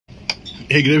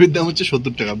এই গ্রেভির দাম হচ্ছে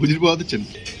 70 টাকা। বুঝির পাওয়া দিচ্ছেন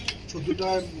 70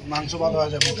 টাকায় মাংস ভাত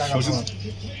হয়ে যাবে।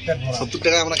 70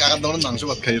 টাকায় আমরা কাকার দোকানে মাংস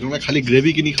ভাত খাই, তোমরা খালি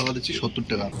গ্রেভি কিনি খাওয়া দিচ্ছি 70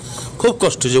 টাকা। খুব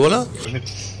কষ্ট যে বলো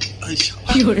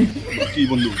কি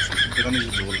বন্ধু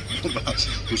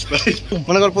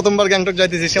মনে কর প্রথমবার গ্যাংটক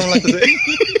যাইতেছি কেমন লাগতেছে?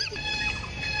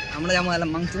 আমরা যাবো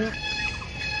মাংস,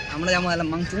 আমরা যাবো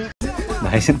মাংস।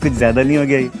 भाई साहब कुछ ज्यादा नहीं हो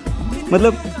गया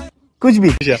मतलब कुछ भी।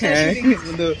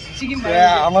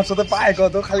 আমার সাথে পায়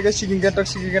কত খালি চিকেন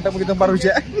গ্যাংটক কিন্তু পার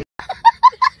হইছে।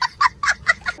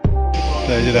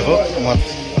 এই যে দেখো আমার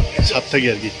ছাদ থেকে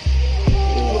আর কি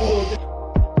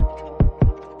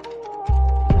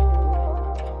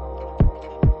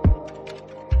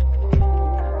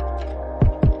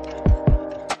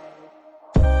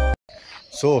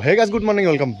so hey guys, good morning,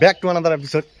 welcome back to another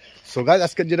episode. So guys,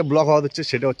 আজকে যেটা ব্লগ হওয়া হচ্ছে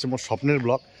সেটা হচ্ছে আমার স্বপ্নের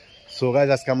ব্লগ। সো গাইস,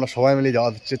 আজকে আমরা সবাই মিলে যাওয়া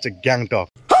হচ্ছে গ্যাংটক।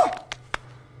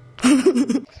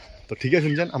 তো ঠিক আছে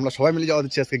শুনছেন, আমরা সবাই মিলে যাওয়া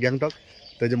হচ্ছে আজকে গ্যাংটক।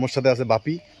 তো এই যে মোর সাথে আছে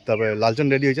বাপি, তারপরে লালচন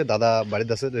রেডি হয়েছে, দাদা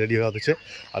বাড়িতে আছে রেডি হওয়া হচ্ছে,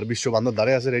 আর বিশ্ব বান্ধব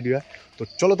দাঁড়িয়ে আছে রেডি হয়ে। তো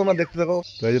চলো তোমরা দেখতে থাকো।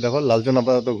 তো এই যে দেখো লালচন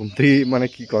আপাতত ঘুমতেই মানে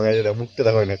কি কমে যায়, মুখতে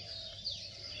দেখো না।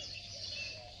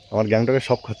 আমার গ্যাংটকের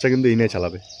সব খরচা কিন্তু ইনে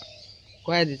চালাবে।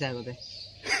 কয়ে দিতে হবে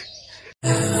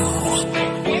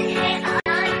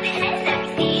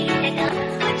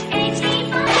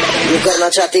करना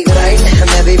चाहती ग्राइंड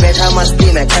मैं भी बैठा मस्ती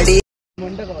में खड़ी।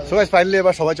 সো গাইস, ফাইনালি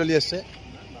এবার সবাই চলে আসছে।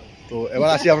 তো এবার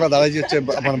আসি আমরা দাঁড়াইছি হচ্ছে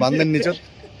আমার বান্ধের নিচে,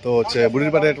 তো হচ্ছে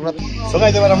বুড়ির পাড়ে টোটো। সো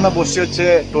গাইস, এবার আমরা বসছি হচ্ছে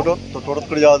টোটো। তো টোটো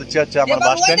করে যাওয়া হচ্ছে আমার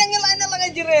বাস স্ট্যান্ড।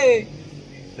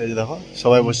 এই যে দেখো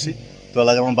সবাই বসছি। তো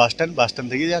এলা যেমন বাস স্ট্যান্ড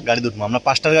থেকে গাড়ি উঠবো আমরা।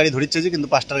 5টার গাড়ি ধরিচ্ছে কিন্তু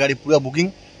 5টার গাড়ি পুরো বুকিং,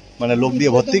 মানে লোক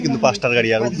দিয়ে ভর্তি, কিন্তু 5টার গাড়ি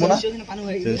আর উঠবো না,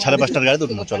 5:30টার গাড়ি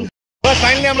উঠবো। চলো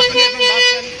ফাইনালি আমরা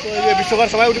বিশ্বকাপ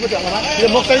সবাই উঠে পড়ছে।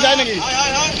 মুখটাই যায় নাকি?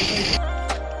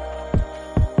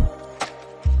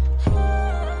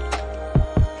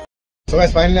 সো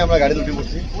গাইস, ফাইনালি আমরা গাড়ি উঠে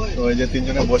পড়ছি। তো এই যে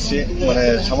তিনজনে বসছি, মানে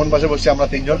সামন পাশে বসছি আমরা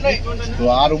তিনজন। তো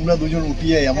আর আমরা দুজন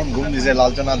উঠিয়ে এমন ঘুম দিছে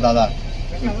লালচন আর দাদা,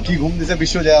 কি ঘুম দিছে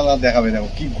বিশ্ব যে দেখাবে, দেখো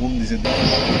কি ঘুম দিছে।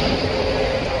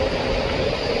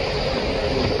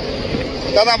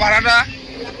 দাদা ভাড়াটা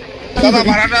দাদা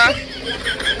ভাড়াটা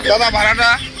দাদা ভাড়াটা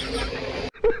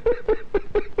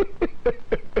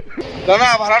দাদা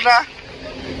ভাড়াটা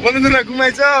বন্ধুরা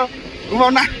ঘুমাইছ? ঘুমাও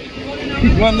না,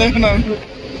 ঘুমান দেবে না।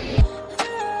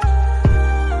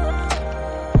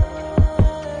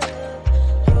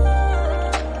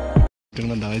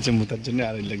 দাঁড়াইছে মুতার জন্য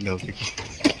আর লাগতে হবে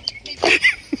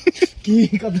কি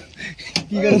কথা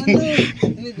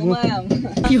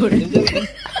কি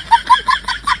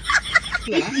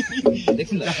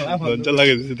লজ্জা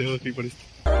লাগে দেখো কি পরিস্থিতি।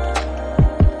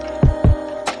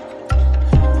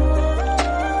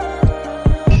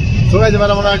 তো গাইস,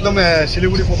 এবার আমরা একদম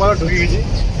শিলিগুড়ি প্রপারে ঢুকে গেছি।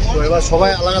 তো এবার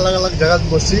সবাই আলাদা জায়গায়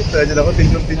বসছি। তো এই যে দেখো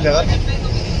তিনজন তিন জায়গায়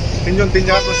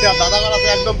বসছি, আর দাদাগার আছে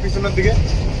একদম পিছনের দিকে,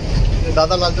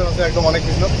 দাদা লালচন আছে একদম অনেক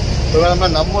পিছন। তো এবার আমরা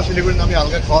নামবো শিলিগুড়ি, নামিয়ে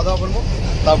হালকা খাওয়া দাওয়া করবো,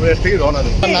 তারপরে এর থেকে রওনা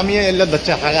দেবো। নামিয়ে এলে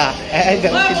ধরছে হাগা,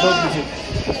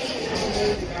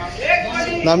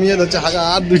 নামিয়ে ধরছে হাগা,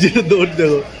 আর দুজনে দৌড়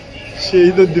দেবো, সেই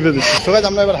দৌড় দিবে দিচ্ছে। সবাই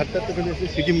আমরা এবার হাঁটতে হাঁটতে চলে এসেছি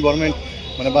সিকিম গভর্নমেন্ট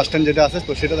মানে বাস স্ট্যান্ড যেটা আছে,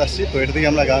 তো সেটা আসছি। তো এটা থেকে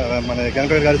আমরা মানে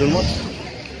গ্যাংটকের গাড়ি ধরবো।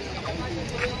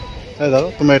 হ্যাঁ দাদা,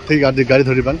 তোমরা এর থেকে গাড়ি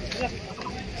ধরি পান।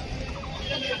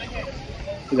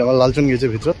 আবার লালচন গিয়েছে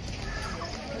ভিতর।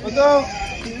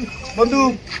 বন্ধু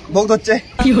ভোগ হচ্ছে।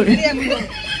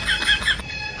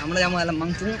 আমরা যাবো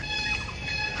মাংস,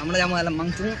 আমরা যাবো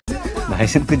মাংস। भाई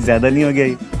साहब कुछ ज्यादा नहीं हो गया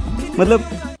मतलब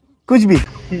कुछ भी।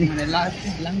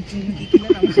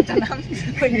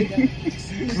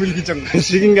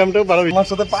 সিকিম গ্যাংটক পার হইছে। আমার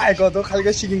সাথে পায় কত খালি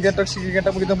চিকেন গ্যাংটক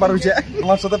কিন্তু পার হইছে।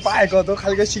 আমার সাথে পায় কত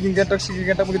খালি চিকেন গ্যাংটক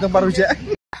কিন্তু পার হইছে।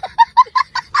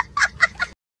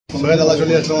 সবাই দাদা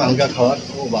চলে আসলাম হালকা খাওয়ার।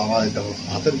 ও বাবা, এটা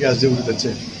হাতের গ্যাস যে উঠে যাচ্ছে।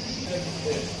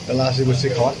 তাহলে আসি বসছি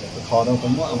খাওয়া দাওয়া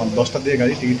করবো। আমার 10টার দিকে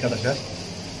গাড়ি, টিকিট কাটা শেষ।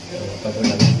 তারপরে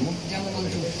গাড়ি করবো,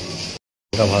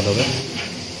 ভাত হবে।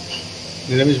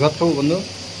 নিরামিষ ভাত খাবো বন্ধু?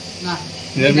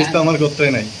 নিরামিষ তো আমার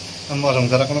করতেই নাই, আমার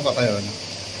সংসারে কোনো কথাই হবে না।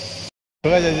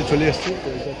 চলে এসছি।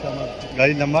 আমার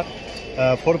গাড়ির নাম্বার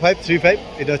 4535।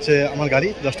 এটা হচ্ছে আমার গাড়ি।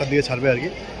 10টার দিকে ছাড়বে আর কি,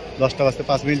 10টা বাজতে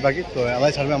 5 মিনিট বাকি। তো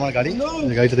এলাই ছাড়বে আমার গাড়ি।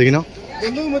 গাড়িটা দেখি নাও।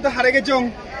 বন্ধু মই তো হারে গেছং।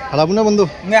 হারাবো না বন্ধু,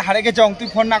 মই হারে গেছং। তুই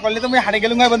ফোন না করলে তো মই হারে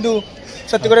গেলুম বন্ধু।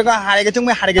 সত্যি করে হারে গেছং,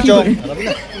 মই হারে গেছং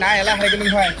না, এলা হারে গেলুম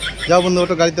ভাই। যাও বন্ধু,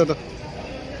 ওটো গাড়িতে ওটো।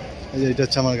 এই যে এটা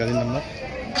হচ্ছে আমার গাড়ির নাম্বার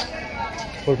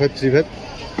 4535।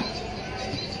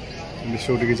 বিশ্ব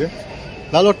উঠে গেছে।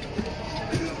 লাল ওঠ,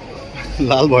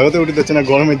 লাল ভয়তে উঠে যাচ্ছে না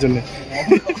গরমের জন্য,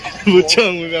 বুঝছো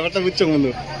ব্যাপারটা, বুঝছো বন্ধু?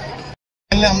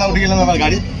 আমরা উঠে গেলাম আমার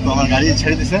গাড়ি। তো আমার গাড়ি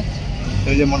ছেড়ে দিছে।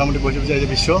 এই যে মোটামুটি বসে বসে এই যে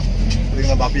বিশ্ব,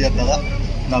 বাপি আর দাদা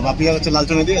বাপি হচ্ছে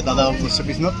লালচনে দিয়ে, দাদা বসছে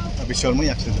পিছনত, বিশ্বকর্মাই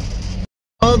একসাথে।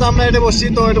 আমরা এটা বসছি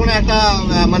তো, এটা একটা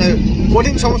মানে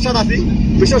কঠিন সমস্যা আছি।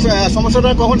 বিশেষ সমস্যাটা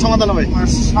কখন সমাধান হবে?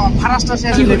 ফারাসটা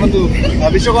শেষ হলে বন্ধু,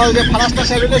 বিশ্বকাল যে ফারাসটা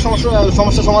শেষ হলে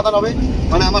সমস্যার সমাধান হবে।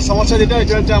 মানে আমার সমস্যা যেটা,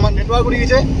 এটা হচ্ছে আমার নেটওয়ার্ক উড়ে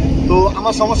গেছে। তো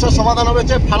আমার সমস্যার সমাধান হবে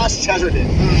হচ্ছে ফারাস শেষ হলে,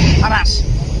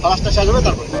 ফারাসটা শেষ হবে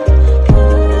তারপরে।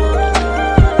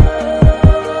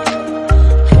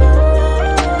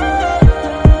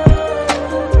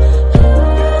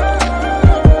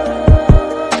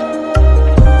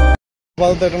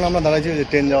 আপাতত এখন আমরা দাঁড়াইছি যে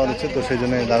ট্রেন যাওয়া যাচ্ছে, তো সেই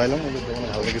জন্য দাঁড়াইলাম।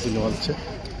 হালকা কিছু জমা দিচ্ছে,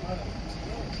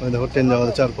 দেখো ট্রেন যাওয়া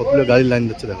যাচ্ছে। আর কতগুলো গাড়ির লাইন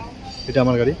যাচ্ছে, দেখো এটা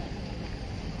আমার গাড়ি।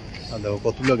 আর দেখো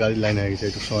কতগুলো গাড়ির লাইন হয়ে গেছে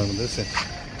একটু সময়ের মধ্যে। বুঝছে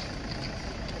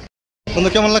বন্ধু,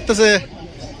 কেমন লাগতেছে?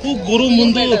 খুব গরম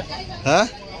বন্ধু। হ্যাঁ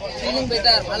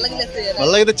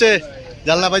ভালো লাগতেছে।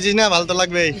 জানলা পাইছিস না, ভালো তো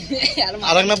লাগবে।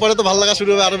 আর এক না পরে তো ভালো লাগা শুরু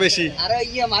হবে আরো বেশি।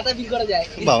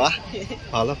 বাবা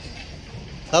ভালো।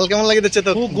 তাহলে কেমন লাগতেছে?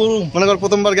 তো খুব গরম। মনে কর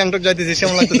প্রথমবার গ্যাংটক যাইতেছিস,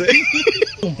 কেমন লাগতেছে?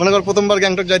 মনে কর প্রথমবার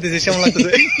গ্যাংটক যাইতেছিস, কেমন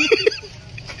লাগতেছে?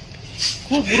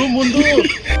 খুব গরম বন্ধু।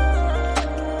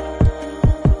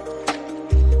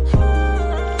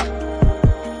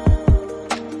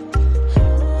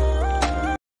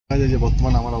 যে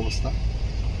বর্তমান আমার অবস্থা,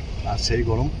 আর সেই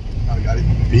গরম, আর গাড়ির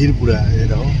ভিড় পুরা। এই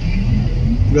দেখো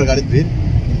পুরো গাড়ির ভিড়।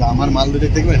 কিন্তু আমার মাল দুটো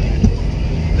দেখবেন,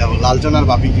 দেখো লালচন আর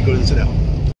বাপি কি করে দিচ্ছে, দেখো।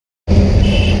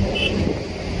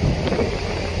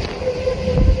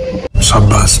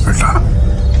 शाबाश बेटा,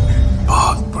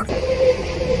 बहुत बढ़िया।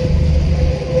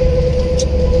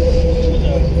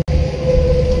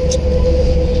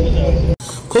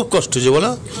 खूब कष्ट है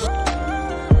बोला।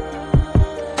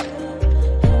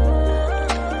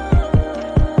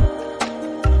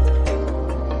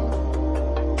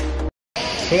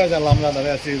 ঠিক আছে, আমরা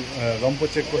দাঁড়িয়ে আছি রংপুর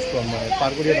চেকপোস্ট, মানে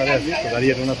পার করিয়ে দাঁড়িয়ে আছি। তো গাড়ি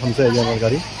এটা থামছে, এই যে আমার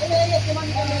গাড়ি।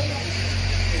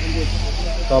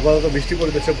 তো আপাতত বৃষ্টি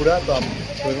পড়ে দিচ্ছে পুরা। তো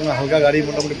হালকা গাড়ি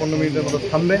মোটামুটি 15 মিনিটের মতো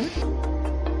থামবে।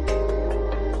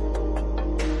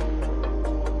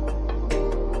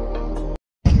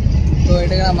 তো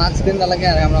এটা মাস্ক পিনতে লাগে,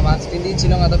 আর আমরা মাস্ক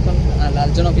পিন্দিয়েছিলাম এতক্ষণ, আর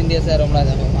লালচনও পিন্দিয়েছে, আর আমরা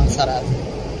দেখো মাস্ক ছাড়া আছে।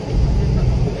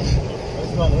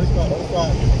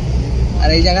 আর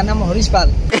এই জায়গার নাম Harishpal.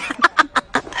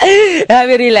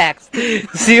 Relax,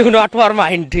 C you not for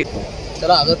mind.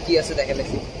 চলো আগত কি আছে দেখে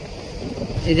দেখি।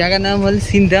 এই জায়গার নাম হল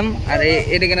সিনদাম, আর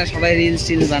এটা কেনা সবাই রিলস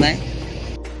টিলস বানায়।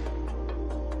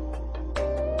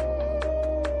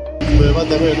 এবার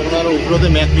দেখো এখানে আরো উপরে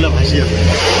ম্যাকগুলো ভাসি আছে।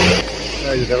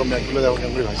 এই যে দেখো ম্যাকগুলো, দেখো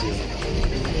কেমন ভাসি আছে।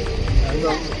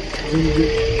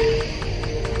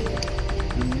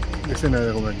 দেখছেন না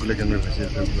এরকম ম্যাকগুলো কেমন ভাসি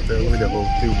আছে। ওই দেখো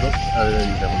উপর, আর এই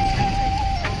দেখো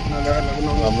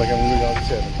আমরা কেমন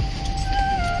যাচ্ছে।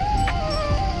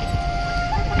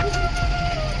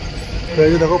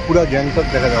 এই যে দেখো পুরা গ্যাংটক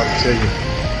দেখা যাচ্ছে। এই যে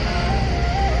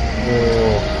ও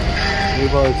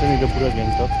এইবার হচ্ছে এটা পুরা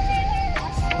গ্যাংটক।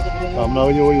 আমরা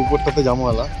ওই যে ওই উপরটাতে যাবো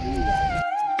আলা।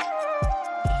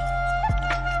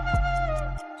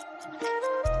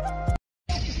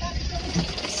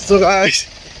 সো গাইস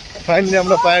ফাইনালি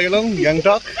আমরা পেয়ে গেলাম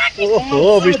গ্যাংটক। ও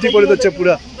বৃষ্টি পড়ে যাচ্ছে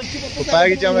পুরা। তো পেয়ে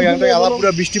গেছি আমরা গ্যাংটক। আলা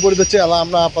পুরা বৃষ্টি পড়ে যাচ্ছে। আলা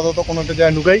আমরা আপাতত কোনো একটা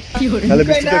জায়গায় ঢুকাই, তাহলে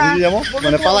বৃষ্টিতে ভিজে যাবো,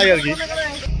 মানে পালাই আর কি।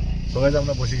 তো গাইস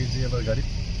আমরা বসে গেছি এবার গাড়ি,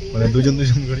 মানে দুজন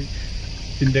করে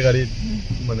 3টে গাড়ি,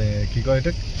 মানে কি কয়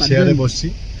এটা শেয়ারে বসছি।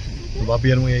 তো বাপি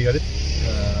আর মুই এই গাড়ি,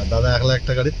 দাদা একলা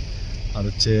একটা গাড়ি, আর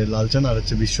হচ্ছে লালচন আর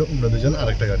হচ্ছে বিশ্ব, আমরা দুজন আর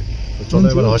একটা গাড়ি। তো চলো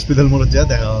এবার হসপিটাল মোড়ে যা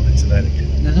দেখা হচ্ছে।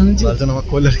 লালচন আমার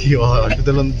কইল আর কি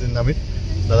হসপিটাল নামে,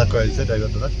 দাদা কয়ে দিচ্ছে ড্রাইভার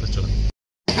দাদা। তো চলো।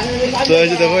 তো এই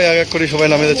যে দেখো এক এক করে সবাই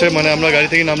নামে যাচ্ছে, মানে আমরা গাড়ি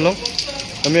থেকে নামলাম।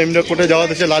 আমি এমনি কোর্টে যাওয়া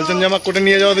দিচ্ছে, লালচন যে আমার কোর্টে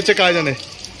নিয়ে যাওয়া দিচ্ছে কাজ জানে।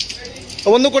 ও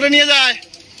বন্ধু কোর্টে নিয়ে যায়।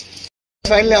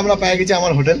 ফাইনালি আমরা পেয়ে গেছি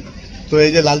আমার হোটেল। তো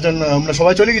এই যে লালচন আমরা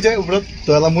সবাই চলে গেছে উপরে। তো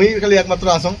এলা মুই খালি একমাত্র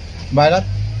আসম বাইরে।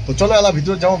 তো চলো এলা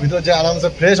ভিতরে যাবো, ভিতরে যে আরামসে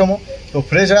ফ্রেশ হবো। তো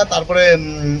ফ্রেশ হয় তারপরে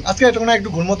আজকে একটু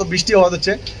ঘুরমো, তো বৃষ্টি হওয়া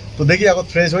হচ্ছে। তো দেখি এখন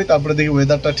ফ্রেশ হই, তারপরে দেখি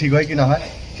ওয়েদারটা ঠিক হয় কি না হয়।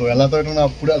 তো এলা তো একটু না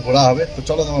পুরো ঘোরা হবে। তো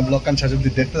চলো তোমার ব্লগ কান শেষ অব্দি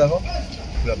দেখতে থাকো,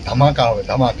 পুরো ধামাকা হবে,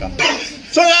 ধামাকা।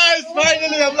 সো গাইস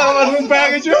ফাইনালি আমরা আমার রুম পেয়ে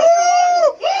গেছি।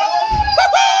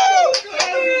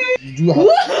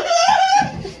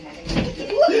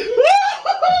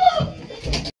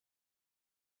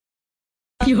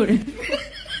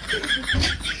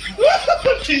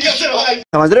 ठीक है भाई,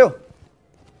 समझ रहे हो,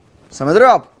 समझ रहे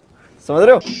हो आप, समझ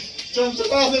रहे हो।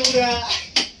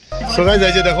 সো গাইস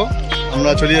এই যে দেখো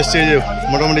আমরা চলে এসেছি এই যে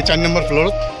মোটামুটি 4 নম্বর ফ্লোর।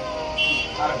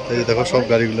 এই যে দেখো সব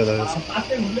গাড়িগুলো দেখা যাচ্ছে।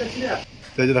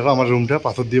 এই যে দেখো আমার রুমটা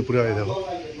পাথর দিয়ে পুরো, এই দেখো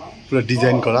পুরো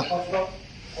ডিজাইন করা,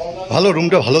 ভালো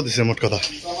রুমটা ভালো দিছে মোট কথা।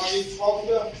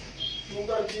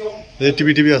 এই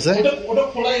টিভি আছে,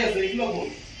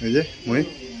 এই যে মই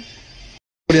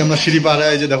আমরা সিঁড়ি পার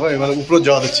হয়ে যে দেখো এবার উপরে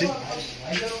যাওয়া দিচ্ছি।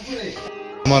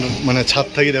 আমার মানে ছাদ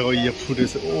থেকে দেখো ইয়ে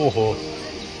ফুটেছে, ওহো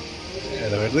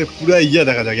দেখো এটা পুরো ইয়ে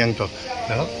দেখা যায় গ্যাংটক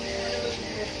দেখো।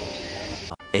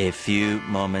 A few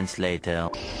moments later.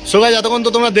 So guys এতক্ষণ তো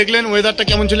তোমরা দেখলেন ওয়েদারটা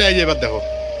কেমন ছিল, এই যে এবার দেখো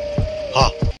হা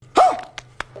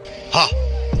হা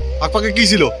আকপাকে কি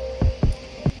ছিল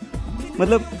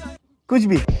मतलब कुछ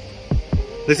भी।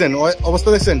 দেখছেন অবস্থা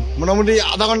দেখছেন, মোটামুটি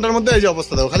আধা ঘন্টার মধ্যে এই যে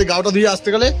অবস্থা দেখো, খালি গাওটা ধুয়ে আসতে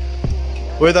গেলে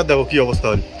ওয়েদার দেখো কি অবস্থা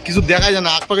হল, কিছু দেখা যায়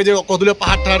না। আকপাকে যে কতগুলো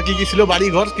পাহাড় টাহাড় কি কি ছিল, বাড়ি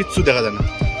ঘর কিচ্ছু দেখা যায় না।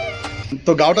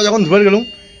 তো গাওটা যখন ধুয়ে গেলাম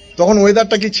তখন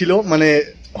ওয়েদারটা কি ছিল মানে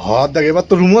হওয়ার দেখ, এবার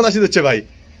তো রুমও আসি দিচ্ছে ভাই,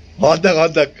 হওয়ার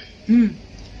দেখ।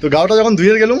 তো গাওটা যখন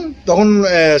ধুয়ে গেলুম তখন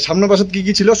সামনের পাশে কি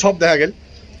কি ছিল সব দেখা গেল।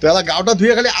 তো এলা গাওটা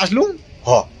ধুয়ে খালি আসলুম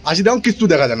আসি দেখুন কিচ্ছু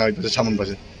দেখা যায় না ওই পাশে সামনের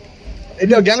পাশে।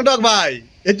 এটা গ্যাংটক ভাই,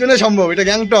 এর জন্য সম্ভব, এটা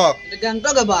গ্যাংটক।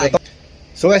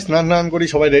 সবাই স্নান করি,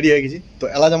 সবাই রেডি হয়ে গেছি। তো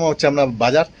এলা যাবো হচ্ছে আমরা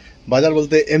বাজার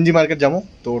বলতে এমজি মার্কেট যাবো।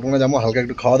 তো ওখানে যাবো হালকা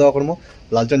একটু খাওয়া দাওয়া করবো।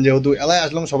 লালচান যেহেতু এলায়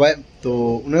আসলাম সবাই, তো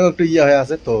উনিও একটু ইয়ে হয়ে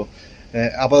আছে। তো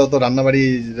আপাতত রান্নাবাড়ি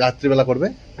রাত্রিবেলা করবে,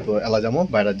 তো এলা যাবো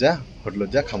বাইরে যা হোটেলত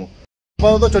যা খামো।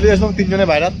 আপাতত চলে আসলাম তিনজনে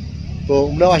বাইরে। তো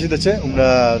উমরাও আসি দিচ্ছে, উমরা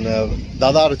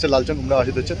দাদা আর হচ্ছে লালচান, উমরাও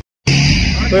আসি দিচ্ছে।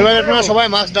 তো এবার আপনারা সবাই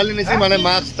মাস্ক ডালিয়ে নিয়েছি, মানে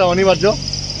মাস্কটা অনিবার্য।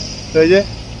 তো এই যে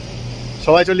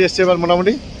সবাই চলে এসছে এবার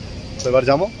মোটামুটি। তো এবার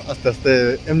যাবো আস্তে আস্তে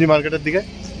এমজি মার্কেটের দিকে।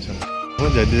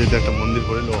 যাইতে যেতে একটা মন্দির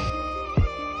করে লো।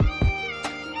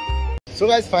 সো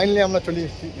গাইস ফাইনালি আমরা চলে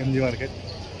এসেছি এমজি মার্কেট।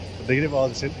 দেখতে পাওয়া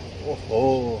যাচ্ছে ওহো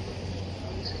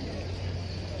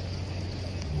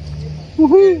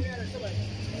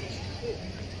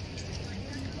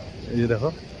এই যে দেখো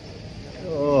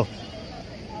ও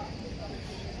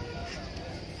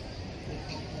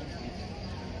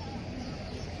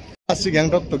আসছি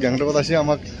গ্যাংটক। তো গ্যাংটকত আসি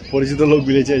আমার পরিচিত লোক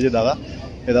মিলেছে, এই যে দাদা,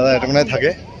 এই দাদা এটা মনে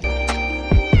থাকে।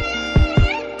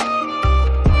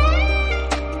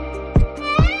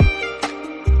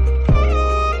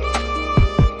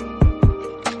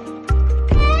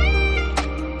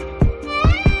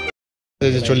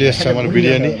 চলে এসছে আমার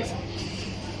বিরিয়ানি,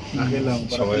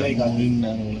 সবাই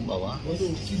বাবা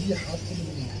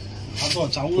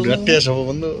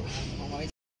বন্ধু।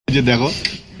 যে দেখো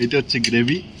এটা হচ্ছে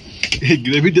গ্রেভি, এই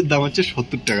গ্রেভিটার দাম হচ্ছে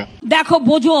 70 টাকা। দেখো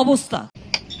বোঝো অবস্থা,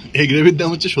 এই গ্রেভির দাম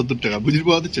হচ্ছে 70 টাকা। বুঝির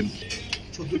পাওয়া দিচ্ছেন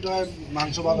 70 টাকায়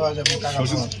মাংস ভাত হয়ে যাবে।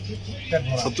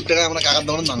 70 টাকায় আমরা কাকার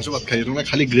দোকানে মাংস ভাত খাই, তোমরা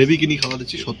খালি গ্রেভি কিনি খাওয়া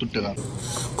দিচ্ছি 70 টাকা।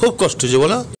 খুব কষ্ট যে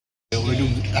বলো।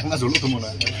 এক মাস হলো তো মনে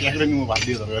হয় একটা নিমো ভাত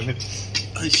দিয়ে দেবে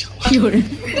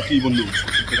কি বন্ধু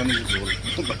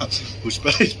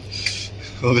পুষ্পাই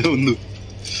হবে বন্ধু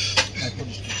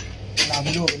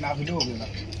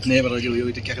না এবার ওই যে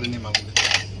ওইটা ক্যাকড়ে নিয়ে মামু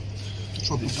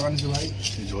 70 টাকা নিচ্ছে ভাই,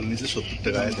 ঝোল নিচ্ছে 70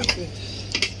 টাকায়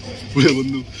পুরো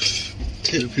বন্ধু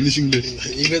ফিনিশিং ডে।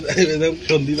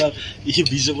 সন্দীপার এই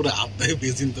বিষে পুরো আপনাকে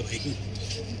বেজিন তো ভাই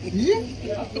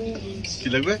কি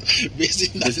লাগবে?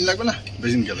 বেসিন লাগবে না,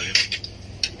 বেসিন কে লাগে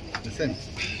বুঝছেন,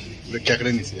 পুরো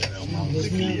ক্যাকড়ে নিচ্ছে।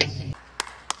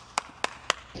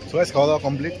 সবাই খাওয়া দাওয়া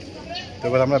কমপ্লিট। তো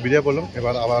এবার আমরা বেরিয়ে পড়লাম,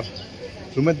 এবার আবার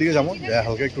রুমের দিকে যাবো,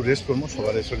 হালকা একটু রেস্ট করবো।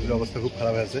 সবার শরীরের অবস্থা খুব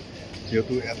খারাপ হয়েছে,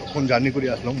 যেহেতু এতক্ষণ জার্নি করে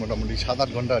আসলাম মোটামুটি 7-8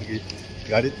 ঘন্টা আর কি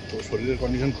গাড়ি। তো শরীরের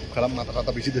কন্ডিশন খুব খারাপ, মাথা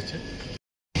টাথা বেশি দিচ্ছে।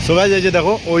 সবাই এই যে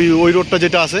দেখো ওই রোডটা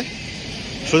যেটা আছে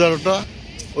সোজা রোডটা,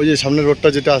 ওই যে সামনের রোডটা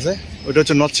যেটা আছে ওইটা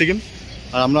হচ্ছে নর্থ সিকিম,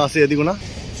 আর আমরা আসি এদিকে না।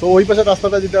 সো ওই পাশের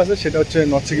রাস্তাটা যেটা আছে সেটা হচ্ছে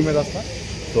নর্থ সিকিমের রাস্তা।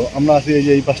 তো আমরা আসি এই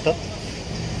যে এই পাশটা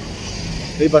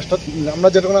আমরা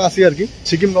যেটা আসি আর কি,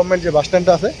 সিকিম গভর্নমেন্ট যে বাস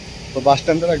স্ট্যান্ডটা আছে, তো বাস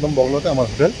স্ট্যান্ডের একদম বগলতে আমার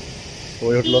হোটেল। তো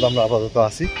ওই হোটেলত আমরা আপাতত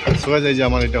আসি। সবাই যাই যে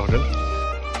আমার এটা হোটেল।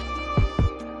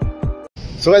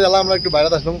 সবাই এলা আমরা একটু বাইরে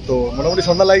আসলাম, তো মোটামুটি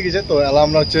সন্ধ্যা লাগে গেছে। তো এলা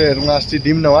আমরা হচ্ছে এরকম আসছি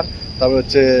ডিম নেওয়ার, তারপরে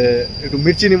হচ্ছে একটু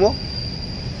মির্চি নিবো,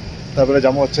 তারপরে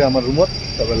যাবো হচ্ছে আমার রুমত।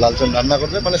 তারপরে লালচান রান্না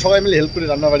করবে, মানে সবাই মিলে হেল্প করি,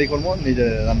 রান্নাবাড়ি করবো, নিজে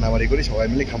রান্নাবাড়ি করি, সবাই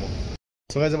মিলে খাবো।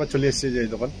 সবাই আবার চলে এসেছি যে এই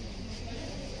দোকান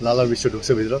লালার বিশ্ব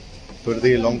ঢুকছে ভিতর। তো এটা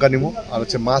থেকে লঙ্কা নিবো, আর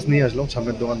হচ্ছে মাছ নিয়ে আসলাম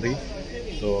সামনের দোকান থেকে।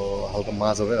 তো হালকা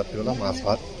মাছ হবে রাত্রিবেলা, মাছ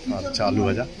ভাত আর হচ্ছে আলু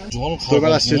ভাজা। তো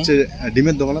এবার আসছে হচ্ছে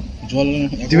ডিমের দোকানত,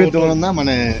 ডিমের দোকানত না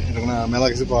মানে এরকম মেলা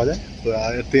কিছু পাওয়া যায়। তো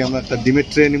এর থেকে আমরা একটা ডিমের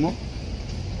ট্রে নিবো,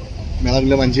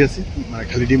 মেলাগুলো মানছি আছি, মানে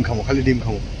খালি ডিম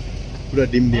খাবো পুরো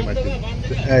ডিম দিয়ে মারছি।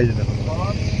 এই যে দেখো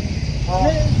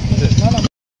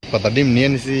পাতা ডিম নিয়ে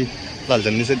নিছি,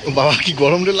 লালচান নিচে। বাবা কি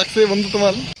গরম রে লাগছে বন্ধু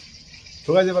তোমার।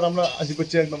 সবাই এবার আমরা আসি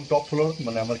করছি একদম টপ ফ্লোর,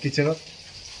 মানে আমার কিচেনত।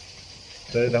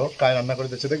 তো দেখো কায় রান্না করে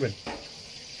দিচ্ছে দেখবেন,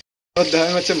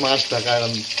 দেখা যাচ্ছে মাছটা কায়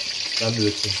রান্না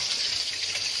দিচ্ছে।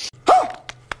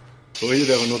 তো ওই যে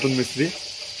দেখো নতুন মিস্ত্রি,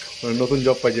 মানে নতুন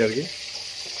জব পাইছি আর কি।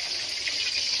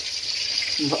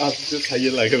 মাছ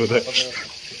ছাইয়ে লাগে বোধ হয়,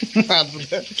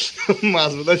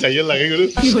 মাছ বোধ হয় ছাইয়ে লাগে গেল।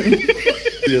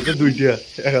 ইয়েতে দুইটা,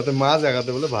 এক হাতে মাছ এক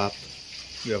হাতে বলে ভাত,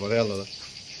 ব্যাপারে আলাদা।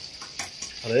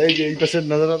 আর এই যে এই পাশের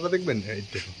নজারাটা দেখবেন, এই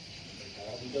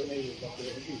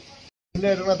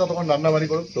দেখো ততক্ষণ রান্না বাড়ি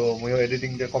করুক, তো মুইও এডিটিং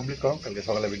দিয়ে কমপ্লিট করো, কালকে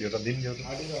সকালে ভিডিওটা দিন যেহেতু।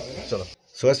 চলো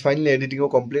সো গাইস ফাইনালি এডিটিংও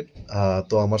কমপ্লিট,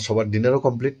 তো আমার সবার ডিনারও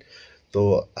কমপ্লিট। তো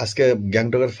আজকে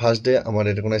গ্যাংটকের ফার্স্ট ডে আমার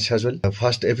এটা কোনো শেষ হল,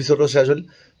 ফার্স্ট এপিসোডও শেষ হল।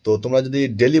 তো তোমরা যদি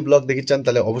ডেলি ব্লগ দেখতে চান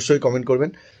তাহলে অবশ্যই কমেন্ট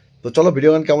করবেন। তো চলো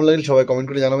ভিডিও গান কেমন লাগলে সবাই কমেন্ট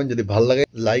করে জানাবেন, যদি ভালো লাগে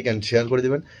লাইক অ্যান্ড শেয়ার করে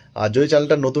দিবেন। আর যদি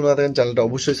চ্যানেলটা নতুন না থাকেন চ্যানেলটা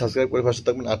অবশ্যই সাবস্ক্রাইব করে পাশে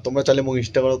থাকবেন। আর তোমরা চাইলে মোক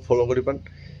ইনস্টাগ্রামত ফলো করিবেন,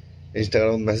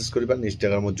 ইনস্টাগ্রামত মেসেজ করিবেন,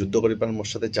 ইনস্টাগ্রামত যুদ্ধ করিবেন, মোর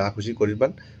সাথে যা খুশি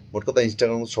করিবেন। মোট কথা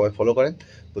ইনস্টাগ্রামত সবাই ফলো করেন।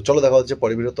 তো চলো দেখা হচ্ছে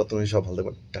পরের ভিডিও, ততক্ষণ সব ভালো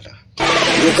থাকবেন, টাটা।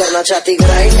 करना चाहती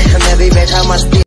ग्राइंड मैं भी बैठा मस्ती